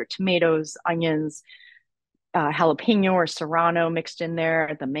 which is your tomatoes, onions, jalapeno or serrano mixed in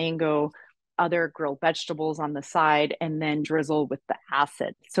there, the mango, other grilled vegetables on the side, and then drizzle with the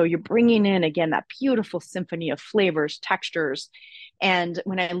acid. So you're bringing in, again, that beautiful symphony of flavors, textures. And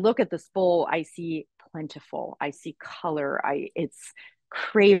when I look at this bowl, I see plentiful, I see color, it's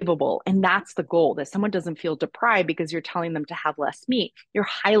craveable. And that's the goal, that someone doesn't feel deprived because you're telling them to have less meat. You're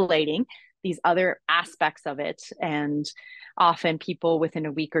highlighting these other aspects of it. And often people within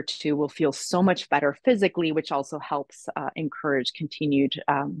a week or two will feel so much better physically, which also helps encourage continued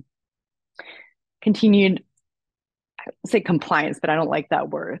say compliance, but I don't like that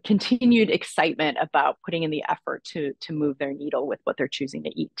word, continued excitement about putting in the effort to move their needle with what they're choosing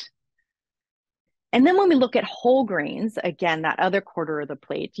to eat. And then when we look at whole grains, again, that other quarter of the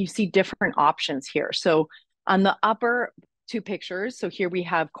plate, you see different options here. So on the upper two pictures, so here we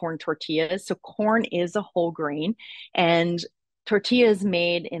have corn tortillas. So corn is a whole grain, and tortillas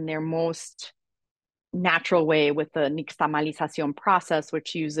made in their most natural way with the nixtamalización process,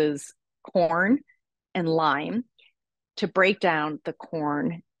 which uses corn and lime to break down the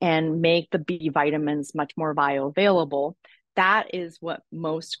corn and make the B vitamins much more bioavailable. That is what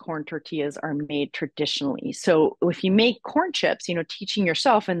most corn tortillas are made traditionally. So if you make corn chips, teaching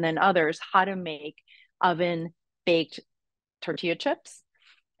yourself and then others how to make oven baked tortilla chips.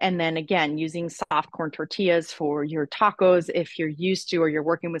 And then again, using soft corn tortillas for your tacos, if you're used to, or you're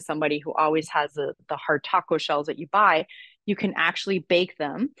working with somebody who always has the hard taco shells that you buy, you can actually bake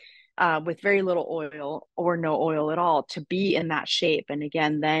them with very little oil or no oil at all to be in that shape. And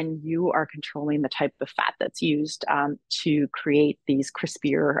again, then you are controlling the type of fat that's used to create these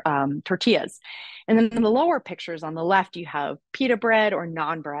crispier tortillas. And then in the lower pictures on the left, you have pita bread or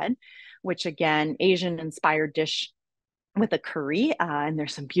naan bread, which again, Asian inspired dish with a curry. And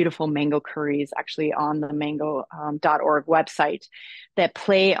there's some beautiful mango curries actually on the mango.org website that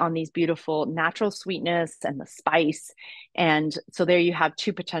play on these beautiful natural sweetness and the spice. And so there you have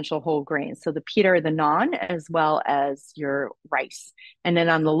two potential whole grains. So the pita or the naan, as well as your rice. And then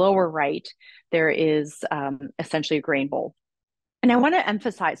on the lower right, there is essentially a grain bowl. And I want to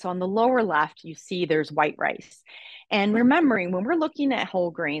emphasize, so on the lower left, you see there's white rice. And remembering when we're looking at whole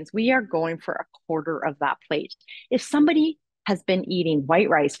grains, we are going for a quarter of that plate. If somebody has been eating white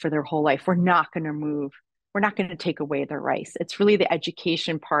rice for their whole life, we're not going to move. We're not going to take away their rice. It's really the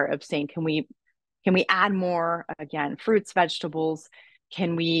education part of saying, can we add more, again, fruits, vegetables?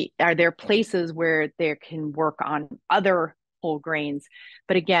 Are there places where they can work on other whole grains?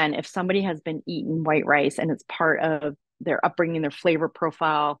 But again, if somebody has been eating white rice and it's part of their upbringing, their flavor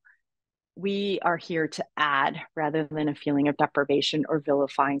profile, we are here to add rather than a feeling of deprivation or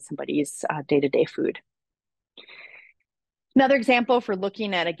vilifying somebody's day-to-day food. Another example for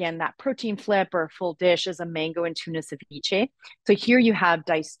looking at, again, that protein flip or full dish is a mango and tuna ceviche. So here you have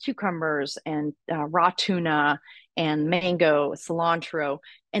diced cucumbers and raw tuna and mango, cilantro.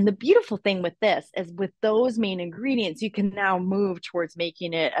 And the beautiful thing with this is with those main ingredients, you can now move towards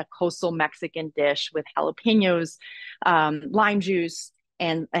making it a coastal Mexican dish with jalapenos, lime juice,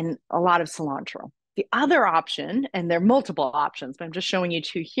 and a lot of cilantro. The other option, and there are multiple options, but I'm just showing you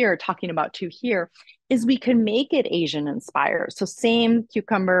two here, talking about two here, is we can make it Asian inspired. So same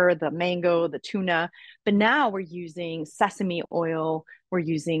cucumber, the mango, the tuna, but now we're using sesame oil, we're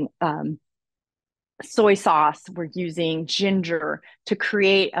using soy sauce, we're using ginger to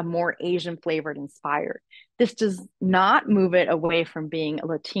create a more Asian flavored inspired. This does not move it away from being a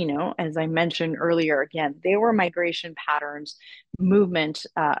Latino. As I mentioned earlier, again, there were migration patterns, movement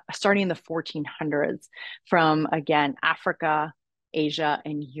starting in the 1400s from, again, Africa, Asia,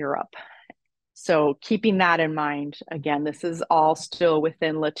 and Europe. So keeping that in mind, again, this is all still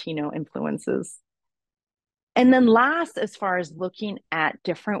within Latino influences. And then last, as far as looking at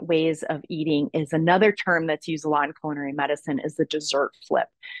different ways of eating, is another term that's used a lot in culinary medicine is the dessert flip.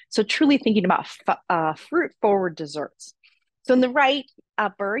 So truly thinking about fruit-forward desserts. So in the right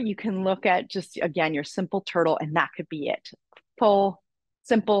upper, you can look at just, again, your simple turtle, and that could be it. Full,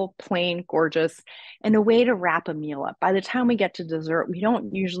 simple, plain, gorgeous, and a way to wrap a meal up. By the time we get to dessert, we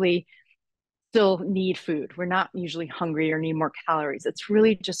don't usually still need food. We're not usually hungry or need more calories. It's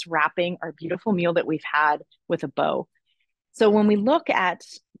really just wrapping our beautiful meal that we've had with a bow. So when we look at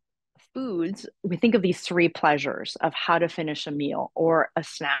foods, we think of these three pleasures of how to finish a meal or a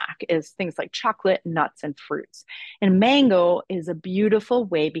snack is things like chocolate, nuts, and fruits. And mango is a beautiful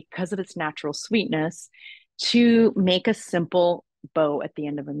way, because of its natural sweetness, to make a simple bow at the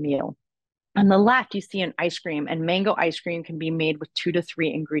end of a meal. On the left, you see an ice cream, and mango ice cream can be made with 2 to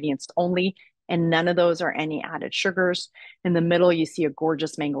 3 ingredients only, and none of those are any added sugars. In the middle, you see a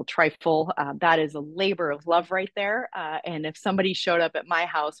gorgeous mango trifle. That is a labor of love right there. And if somebody showed up at my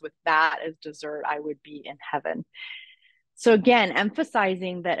house with that as dessert, I would be in heaven. So again,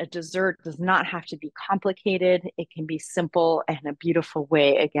 emphasizing that a dessert does not have to be complicated. It can be simple and a beautiful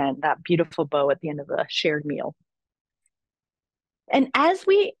way. Again, that beautiful bow at the end of a shared meal. And as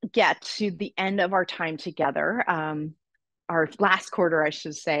we get to the end of our time together, our last quarter, I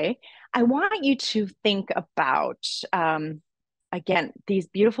should say, I want you to think about, again, these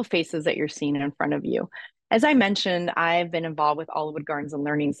beautiful faces that you're seeing in front of you. As I mentioned, I've been involved with Olive Gardens and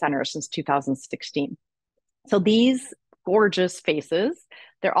Learning Center since 2016. So these gorgeous faces,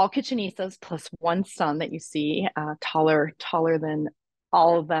 they're all kitchenistas plus one son that you see, taller than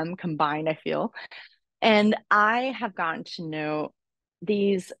all of them combined, I feel. And I have gotten to know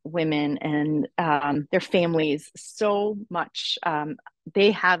these women and their families so much.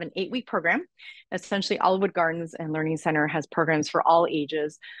 They have an 8-week program. Essentially, Olive Gardens and Learning Center has programs for all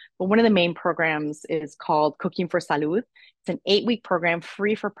ages. But one of the main programs is called Cooking for Salud. It's an 8-week program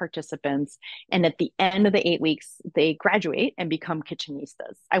free for participants. And at the end of the 8 weeks, they graduate and become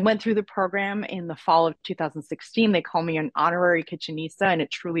kitchenistas. I went through the program in the fall of 2016. They call me an honorary kitchenista, and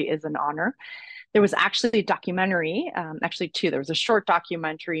it truly is an honor. There was actually a documentary, actually two. There was a short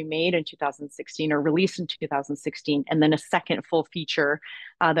documentary made in 2016 or released in 2016, and then a second full feature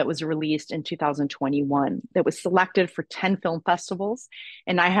that was released in 2021 that was selected for 10 film festivals.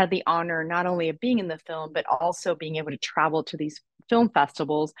 And I had the honor not only of being in the film, but also being able to travel to these film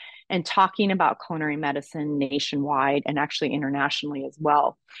festivals and talking about culinary medicine nationwide and actually internationally as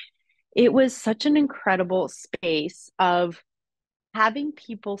well. It was such an incredible space of having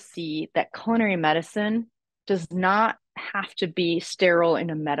people see that culinary medicine does not have to be sterile in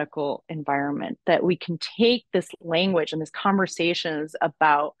a medical environment, that we can take this language and these conversations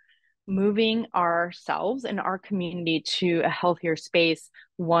about moving ourselves and our community to a healthier space,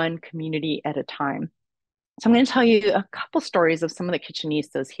 one community at a time. So I'm going to tell you a couple stories of some of the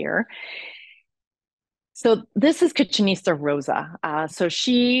kitchenistas here. So this is Kitchenista Rosa. So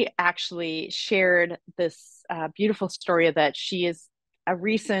she actually shared this beautiful story that she is a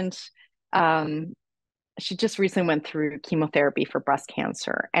recent, she just recently went through chemotherapy for breast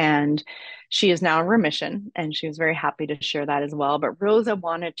cancer, and she is now in remission, and she was very happy to share that as well. But Rosa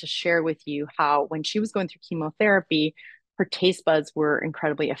wanted to share with you how when she was going through chemotherapy, her taste buds were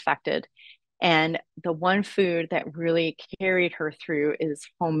incredibly affected. And the one food that really carried her through is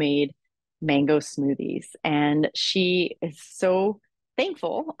homemade mango smoothies. And she is so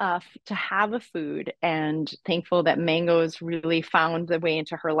thankful to have a food and thankful that mangoes really found the way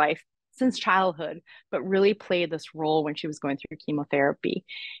into her life since childhood, but really played this role when she was going through chemotherapy.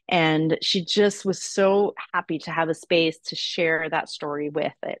 And she just was so happy to have a space to share that story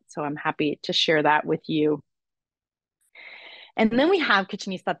with it. So I'm happy to share that with you. And then we have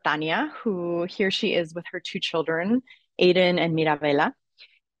Kitchenista Tania, who here she is with her 2 children, Aiden and Mirabella.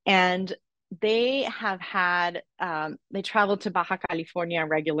 And they have had, they travel to Baja California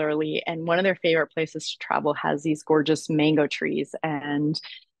regularly. And one of their favorite places to travel has these gorgeous mango trees. And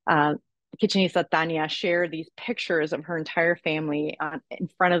Kitchenista Tania shared these pictures of her entire family in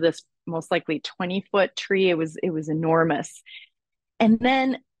front of this most likely 20-foot tree. It was enormous. And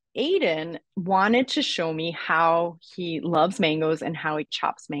then Aiden wanted to show me how he loves mangoes and how he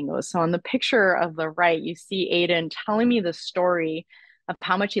chops mangoes. So on the picture of the right, you see Aiden telling me the story of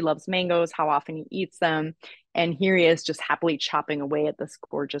how much he loves mangoes, how often he eats them. And here he is just happily chopping away at this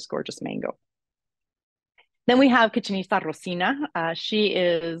gorgeous, gorgeous mango. Then we have Kitchenista Rosina. She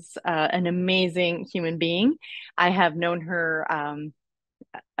is an amazing human being. I have known her,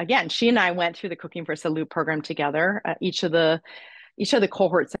 again, she and I went through the Cooking for Salud program together. Each of the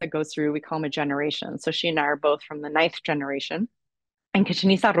cohorts that goes through, we call them a generation. So she and I are both from the 9th generation. And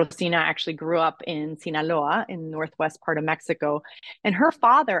Kitchenista Rosina actually grew up in Sinaloa, in the northwest part of Mexico. And her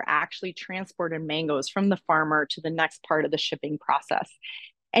father actually transported mangoes from the farmer to the next part of the shipping process.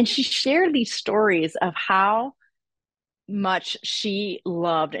 And she shared these stories of how much she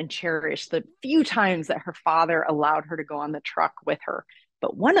loved and cherished the few times that her father allowed her to go on the truck with her.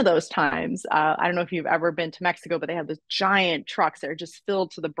 But one of those times, I don't know if you've ever been to Mexico, but they have those giant trucks that are just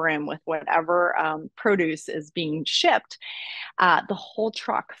filled to the brim with whatever produce is being shipped. The whole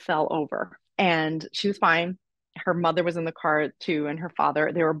truck fell over and she was fine. Her mother was in the car too, and her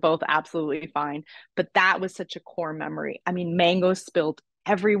father, they were both absolutely fine. But that was such a core memory. I mean, mangoes spilled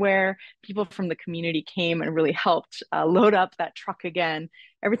everywhere. People from the community came and really helped load up that truck again.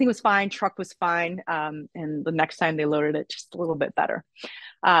 Everything was fine. Truck was fine. And the next time they loaded it, just a little bit better.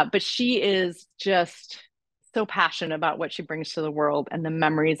 But she is just so passionate about what she brings to the world and the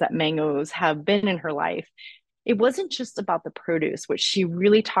memories that mangoes have been in her life. It wasn't just about the produce. What she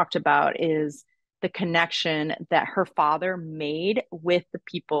really talked about is the connection that her father made with the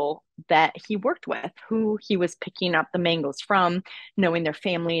people that he worked with, who he was picking up the mangoes from, knowing their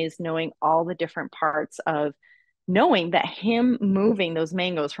families, knowing all the different parts of knowing that him moving those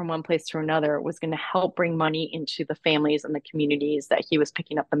mangoes from one place to another was going to help bring money into the families and the communities that he was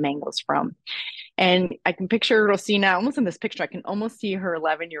picking up the mangoes from. And I can picture Rosina almost in this picture. I can almost see her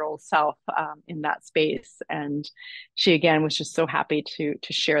 11-year-old self in that space. And she, again, was just so happy to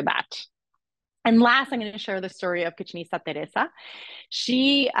share that. And last, I'm going to share the story of Kitchenista Teresa.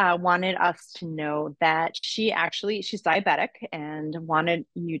 She wanted us to know that she's diabetic and wanted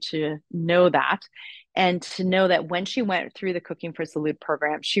you to know that. And to know that when she went through the Cooking for Salud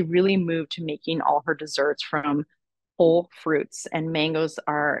program, she really moved to making all her desserts from whole fruits, and mangoes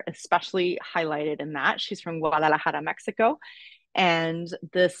are especially highlighted in that. She's from Guadalajara, Mexico. And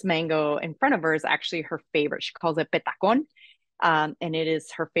this mango in front of her is actually her favorite. She calls it petacon. And it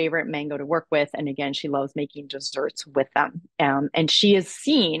is her favorite mango to work with. And again, she loves making desserts with them. And she has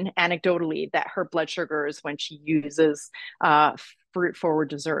seen anecdotally that her blood sugars, when she uses fruit forward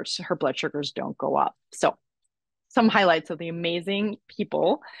desserts, her blood sugars don't go up. So some highlights of the amazing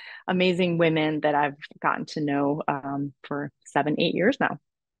people, amazing women that I've gotten to know for 7-8 years now.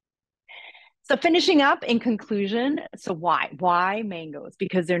 So finishing up in conclusion, so why mangoes?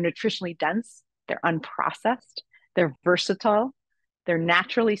 Because they're nutritionally dense, they're unprocessed, they're versatile, they're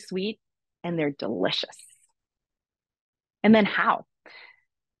naturally sweet, and they're delicious. And then how?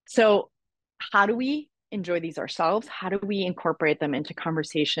 So how do we enjoy these ourselves? How do we incorporate them into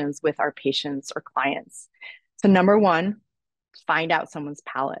conversations with our patients or clients? So number one, find out someone's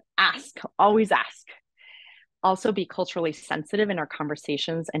palate. Ask, always ask. Also be culturally sensitive in our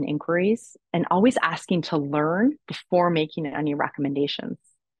conversations and inquiries, and always asking to learn before making any recommendations.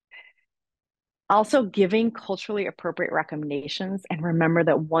 Also giving culturally appropriate recommendations, and remember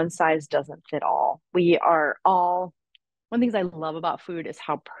that one size doesn't fit all. We are all, one of the things I love about food is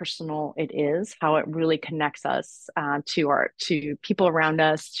how personal it is, how it really connects us to people around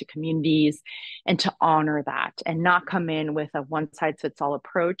us, to communities, and to honor that and not come in with a one size fits all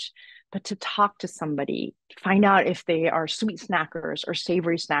approach, but to talk to somebody, find out if they are sweet snackers or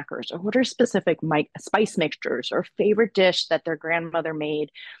savory snackers, or what are specific spice mixtures or favorite dish that their grandmother made,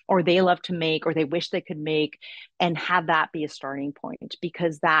 or they love to make, or they wish they could make, and have that be a starting point,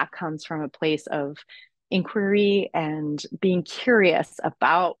 because that comes from a place of inquiry and being curious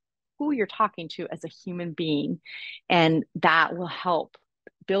about who you're talking to as a human being. And that will help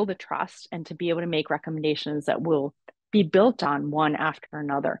build a trust and to be able to make recommendations that will be built on one after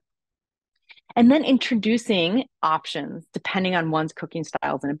another. And then introducing options depending on one's cooking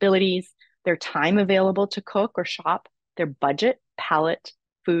styles and abilities, their time available to cook or shop, their budget, palate,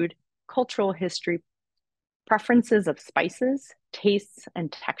 food, cultural history, preferences of spices, tastes,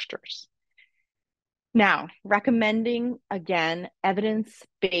 and textures. Now, recommending, again,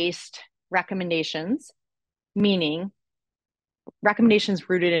 evidence-based recommendations, meaning recommendations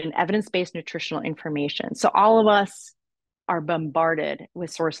rooted in evidence-based nutritional information. So all of us are bombarded with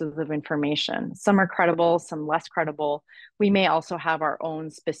sources of information. Some are credible, some less credible. We may also have our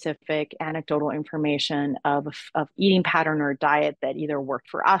own specific anecdotal information of eating pattern or diet that either worked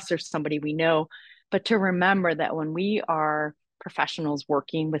for us or somebody we know. But to remember that when we are professionals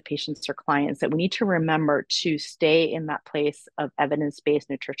working with patients or clients, that we need to remember to stay in that place of evidence-based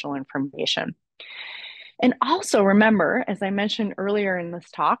nutritional information. And also remember, as I mentioned earlier in this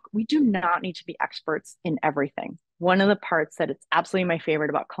talk, we do not need to be experts in everything. One of the parts that it's absolutely my favorite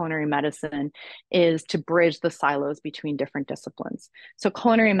about culinary medicine is to bridge the silos between different disciplines. So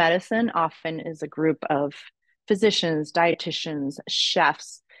culinary medicine often is a group of physicians, dietitians,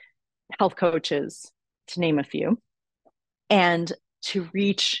 chefs, health coaches, to name a few, and to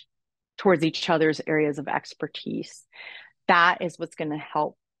reach towards each other's areas of expertise. That is what's going to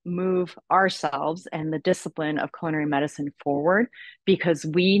help move ourselves and the discipline of culinary medicine forward, because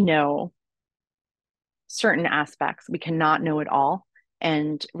we know certain aspects. We cannot know it all,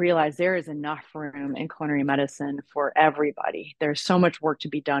 and realize there is enough room in culinary medicine for everybody. There's so much work to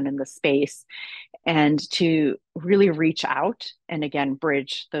be done in the space, and to really reach out and again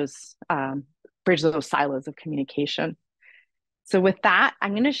bridge those silos of communication. So with that,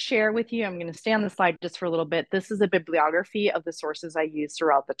 I'm going to share with you, I'm going to stay on the slide just for a little bit. This is a bibliography of the sources I use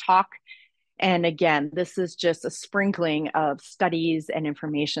throughout the talk. And again, this is just a sprinkling of studies and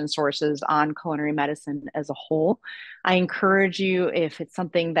information sources on culinary medicine as a whole. I encourage you, if it's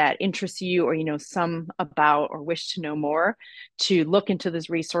something that interests you or you know some about or wish to know more, to look into these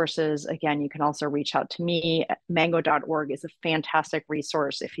resources. Again, you can also reach out to me. Mango.org is a fantastic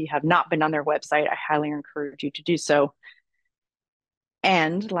resource. If you have not been on their website, I highly encourage you to do so.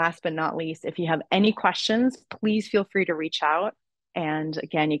 And last but not least, if you have any questions, please feel free to reach out. And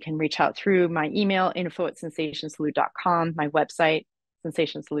again, you can reach out through my email, info@sensationsalud.com, my website,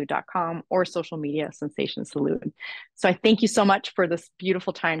 sensationsalud.com, or social media, Sensation Salud. So I thank you so much for this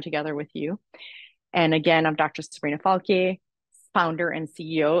beautiful time together with you. And again, I'm Dr. Sabrina Falke, founder and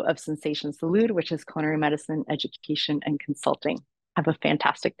CEO of Sensation Salud, which is culinary medicine, education, and consulting. Have a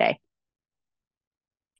fantastic day.